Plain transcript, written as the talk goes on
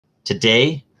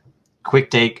Today,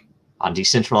 quick take on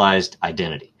decentralized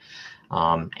identity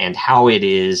and how it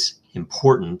is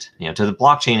important, to the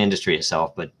blockchain industry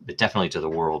itself, but definitely to the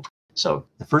world. So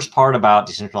the first part about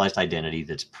decentralized identity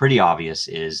that's pretty obvious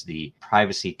is the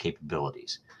privacy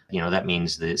capabilities. That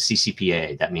means the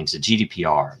CCPA, that means the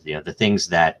GDPR, the things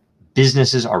that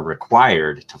businesses are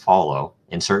required to follow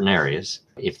in certain areas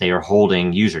if they are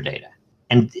holding user data.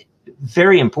 And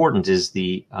very important is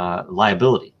the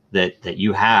liability that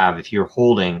you have if you're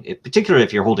holding, particularly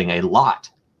if you're holding a lot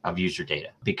of user data,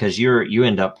 because you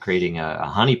end up creating a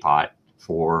honeypot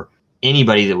for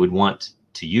anybody that would want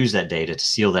to use that data, to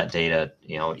steal that data,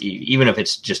 even if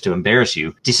it's just to embarrass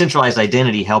you. Decentralized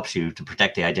identity helps you to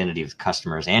protect the identity of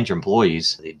customers and your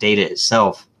employees. The data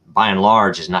itself, by and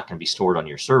large, is not going to be stored on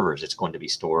your servers. It's going to be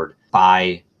stored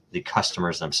by the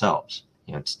customers themselves.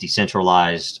 It's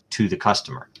decentralized to the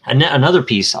customer. And another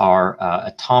piece are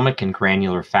atomic and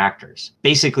granular factors.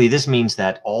 Basically, this means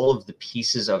that all of the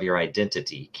pieces of your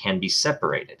identity can be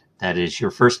separated. That is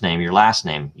your first name, your last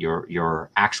name, your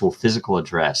actual physical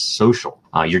address, social,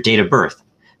 your date of birth.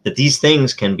 That these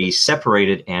things can be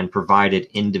separated and provided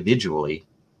individually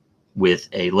with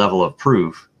a level of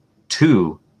proof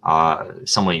to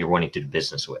someone you're wanting to do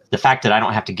business with. The fact that I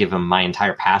don't have to give them my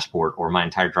entire passport or my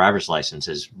entire driver's license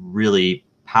is really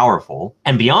powerful.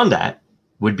 And beyond that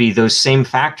would be those same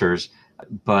factors,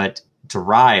 but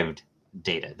derived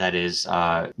data. That is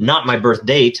not my birth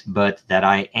date, but that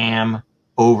I am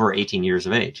over 18 years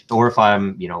of age, or if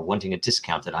I'm, wanting a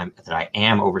discount, that I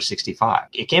am over 65.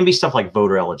 It can be stuff like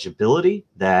voter eligibility,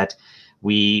 that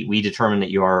we determine that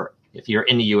if you're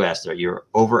in the US, that you're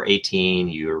over 18,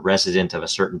 you're a resident of a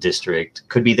certain district,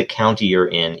 could be the county you're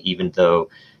in, even though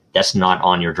that's not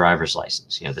on your driver's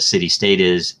license. The city state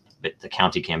is, but the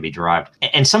county can be derived.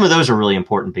 And some of those are really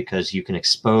important because you can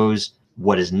expose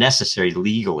what is necessary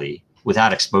legally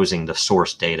without exposing the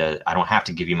source data. I don't have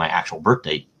to give you my actual birth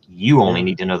date. You only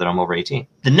need to know that I'm over 18.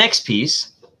 The next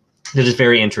piece that is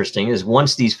very interesting is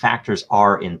once these factors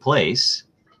are in place,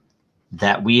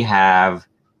 that we have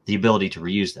the ability to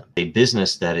reuse them. A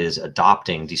business that is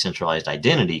adopting decentralized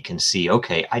identity can see,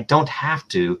 okay, I don't have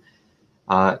to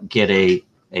get a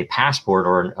passport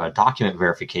or a document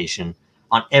verification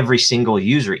on every single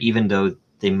user, even though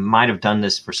they might have done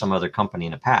this for some other company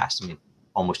in the past. I mean,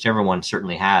 almost everyone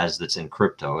certainly has, that's in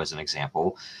crypto as an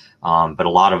example, but a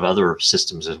lot of other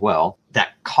systems as well.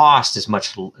 That cost is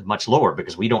much lower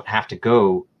because we don't have to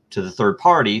go to the third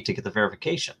party to get the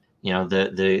verification.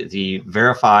 The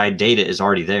verified data is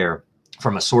already there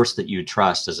from a source that you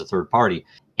trust as a third party.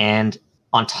 And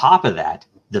on top of that,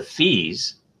 the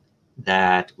fees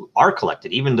that are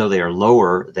collected, even though they are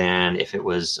lower than if it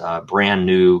was brand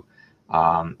new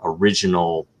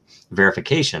original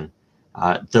verification,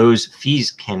 those fees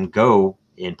can go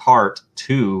in part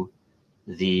to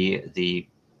the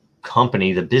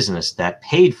company, the business that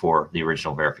paid for the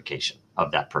original verification of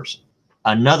that person.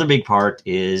 Another big part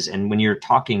is, and when you're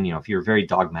talking, if you're very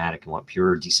dogmatic and want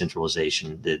pure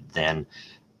decentralization, then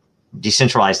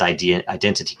decentralized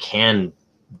identity can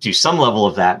do some level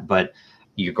of that, but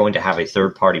you're going to have a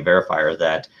third-party verifier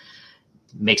that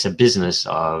makes a business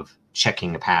of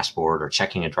checking a passport or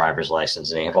checking a driver's license,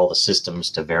 and they have all the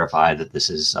systems to verify that this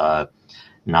is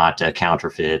not a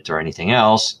counterfeit or anything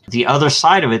else. The other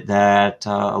side of it that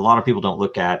a lot of people don't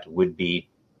look at would be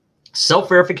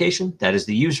self-verification. That is,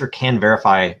 the user can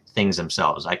verify things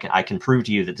themselves. I can prove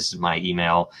to you that this is my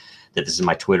email, that this is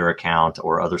my Twitter account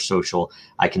or other social.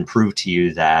 I can prove to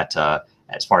you that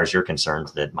as far as you're concerned,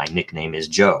 that my nickname is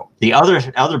Joe. The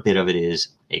other bit of it is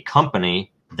a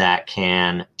company that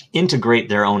can integrate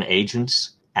their own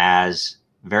agents as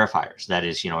verifiers. That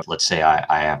is, let's say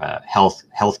I have a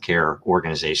healthcare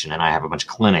organization and I have a bunch of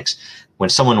clinics. When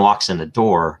someone walks in the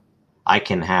door, I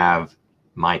can have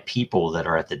my people that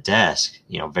are at the desk,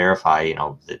 verify,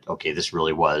 that, okay, this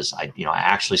really was, I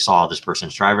actually saw this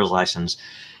person's driver's license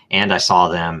and I saw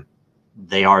them,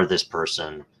 they are this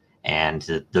person.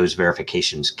 And those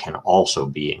verifications can also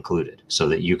be included so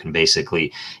that you can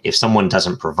basically, if someone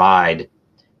doesn't provide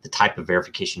the type of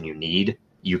verification you need,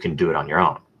 you can do it on your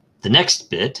own. The next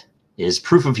bit is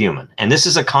proof of human. And this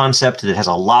is a concept that has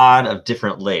a lot of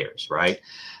different layers, right?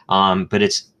 But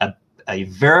it's a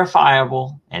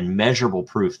verifiable and measurable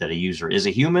proof that a user is a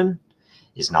human,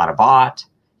 is not a bot,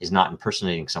 is not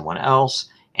impersonating someone else,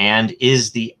 and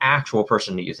is the actual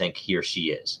person that you think he or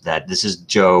she is. That this is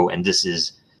Joe and this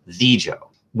is the Joe.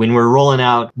 When we're rolling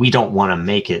out, we don't want to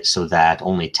make it so that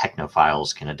only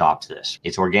technophiles can adopt this.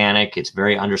 It's organic. It's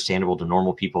very understandable to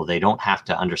normal people. They don't have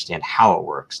to understand how it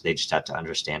works. They just have to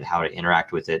understand how to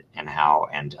interact with it and how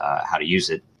to use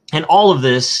it. And all of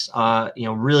this,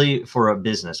 really for a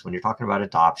business, when you're talking about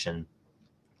adoption,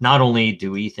 not only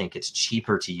do we think it's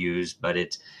cheaper to use, but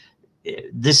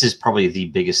this is probably the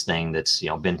biggest thing that's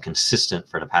been consistent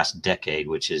for the past decade,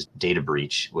 which is data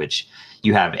breach, which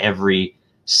you have every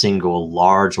single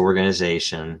large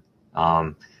organization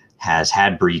has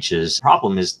had breaches. The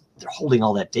problem is they're holding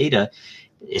all that data.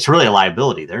 It's really a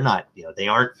liability. They're not, they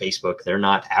aren't Facebook. They're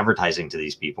not advertising to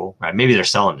these people, right? Maybe they're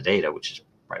selling the data, which is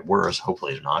probably worse.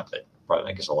 Hopefully they're not, but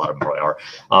probably, I guess a lot of them probably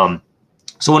are.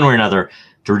 So one way or another,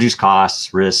 to reduce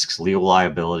costs, risks, legal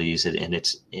liabilities, and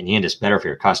it's in the end, it's better for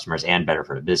your customers and better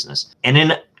for the business. And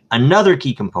then another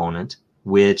key component,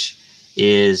 which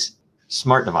is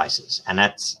smart devices, and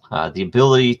that's the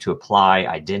ability to apply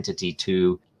identity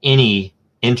to any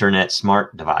internet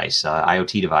smart device,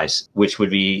 IoT device, which would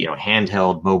be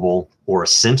handheld, mobile, or a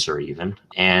sensor even.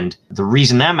 And the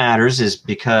reason that matters is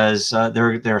because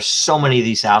there are so many of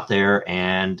these out there,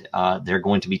 and they're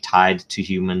going to be tied to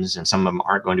humans, and some of them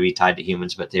aren't going to be tied to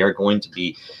humans, but they are going to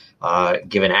be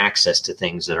given access to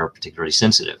things that are particularly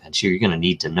sensitive. And so you're going to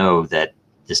need to know that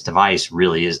this device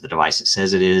really is the device it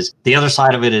says it is. The other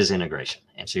side of it is integration.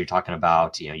 And so you're talking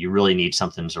about, you really need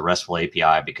something as a RESTful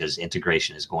API, because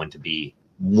integration is going to be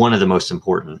one of the most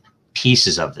important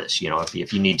pieces of this.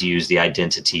 If you need to use the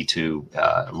identity to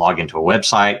log into a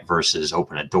website versus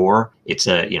open a door, it's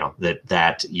that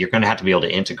you're going to have to be able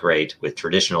to integrate with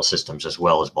traditional systems as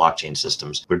well as blockchain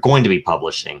systems. We're going to be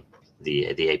publishing the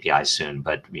API soon,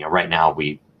 but right now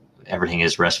everything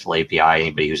is RESTful API.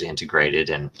 Anybody who's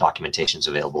integrated, and documentation is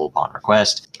available upon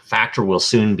request. Factor will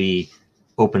soon be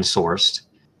open sourced,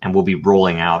 and we'll be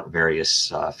rolling out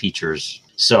various features.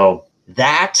 So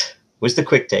that was the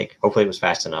quick take. Hopefully it was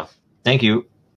fast enough. Thank you.